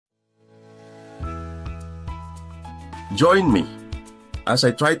Join me as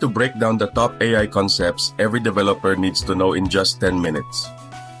I try to break down the top AI concepts every developer needs to know in just 10 minutes.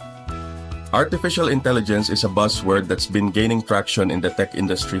 Artificial intelligence is a buzzword that's been gaining traction in the tech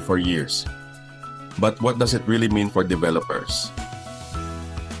industry for years. But what does it really mean for developers?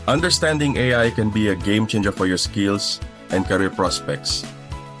 Understanding AI can be a game changer for your skills and career prospects.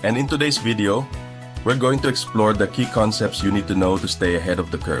 And in today's video, we're going to explore the key concepts you need to know to stay ahead of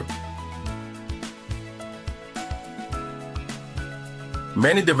the curve.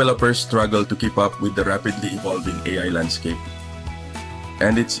 Many developers struggle to keep up with the rapidly evolving AI landscape,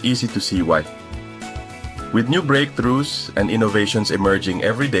 and it's easy to see why. With new breakthroughs and innovations emerging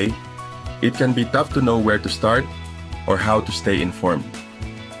every day, it can be tough to know where to start or how to stay informed.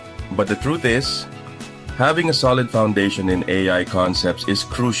 But the truth is, having a solid foundation in AI concepts is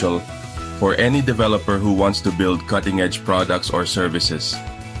crucial for any developer who wants to build cutting-edge products or services.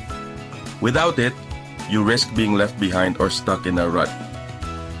 Without it, you risk being left behind or stuck in a rut.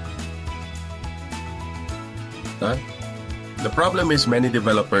 The problem is many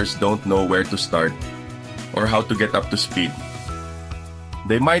developers don't know where to start or how to get up to speed.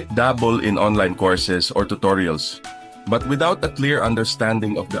 They might dabble in online courses or tutorials, but without a clear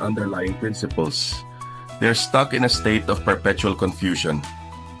understanding of the underlying principles, they're stuck in a state of perpetual confusion.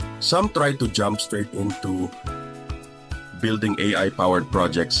 Some try to jump straight into building AI-powered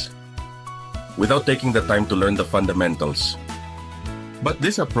projects without taking the time to learn the fundamentals. But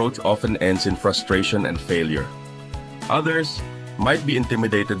this approach often ends in frustration and failure. Others might be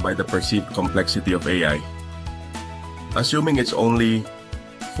intimidated by the perceived complexity of AI, assuming it's only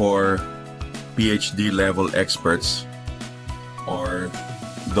for PhD-level experts or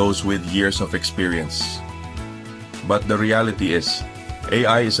those with years of experience. But the reality is,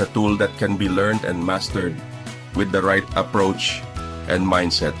 AI is a tool that can be learned and mastered with the right approach and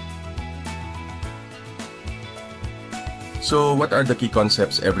mindset. So, what are the key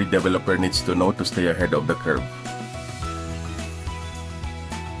concepts every developer needs to know to stay ahead of the curve?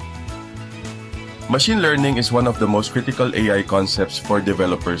 Machine learning is one of the most critical AI concepts for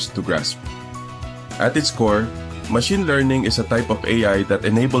developers to grasp. At its core, machine learning is a type of AI that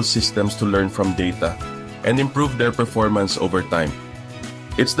enables systems to learn from data and improve their performance over time.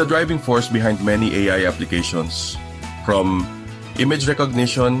 It's the driving force behind many AI applications, from image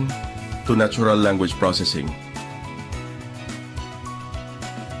recognition to natural language processing.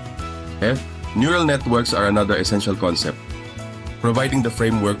 Neural networks are another essential concept, providing the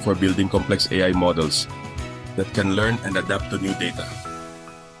framework for building complex AI models that can learn and adapt to new data.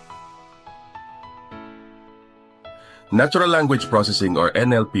 Natural language processing, or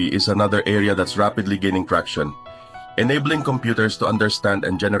NLP, is another area that's rapidly gaining traction, enabling computers to understand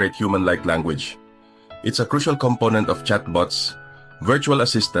and generate human-like language. It's a crucial component of chatbots, virtual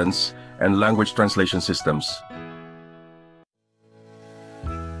assistants, and language translation systems.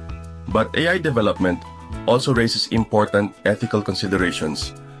 But AI development also raises important ethical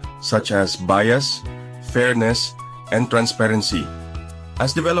considerations, such as bias, fairness, and transparency.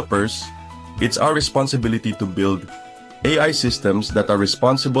 As developers, it's our responsibility to build AI systems that are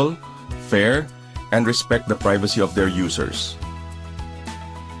responsible, fair, and respect the privacy of their users.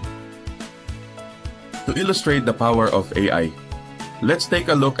 To illustrate the power of AI, let's take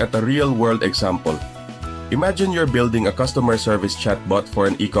a look at a real-world example. Imagine you're building a customer service chatbot for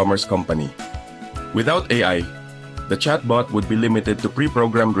an e-commerce company. Without AI, the chatbot would be limited to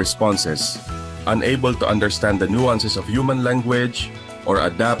pre-programmed responses, unable to understand the nuances of human language or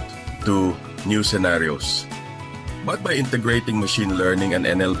adapt to new scenarios. But by integrating machine learning and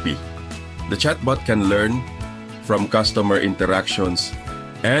NLP, the chatbot can learn from customer interactions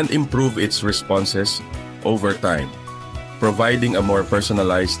and improve its responses over time, providing a more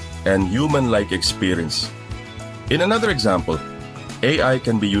personalized and human-like experience. In another example, AI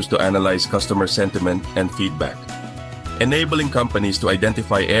can be used to analyze customer sentiment and feedback, enabling companies to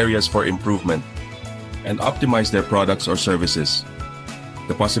identify areas for improvement and optimize their products or services.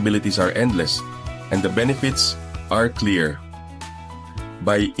 The possibilities are endless, and the benefits are clear.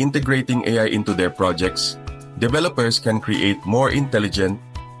 By integrating AI into their projects, developers can create more intelligent,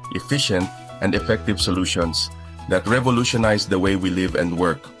 efficient, and effective solutions that revolutionize the way we live and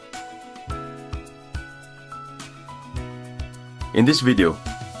work. In this video,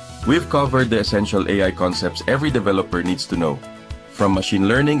 we've covered the essential AI concepts every developer needs to know, from machine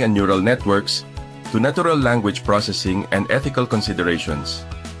learning and neural networks to natural language processing and ethical considerations.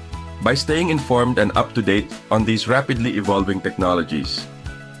 By staying informed and up-to-date on these rapidly evolving technologies,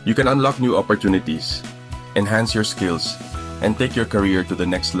 you can unlock new opportunities, enhance your skills, and take your career to the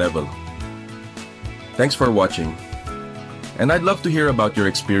next level. Thanks for watching, and I'd love to hear about your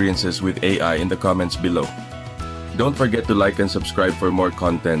experiences with AI in the comments below. Don't forget to like and subscribe for more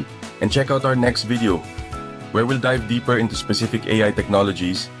content, and check out our next video, where we'll dive deeper into specific AI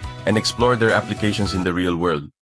technologies and explore their applications in the real world.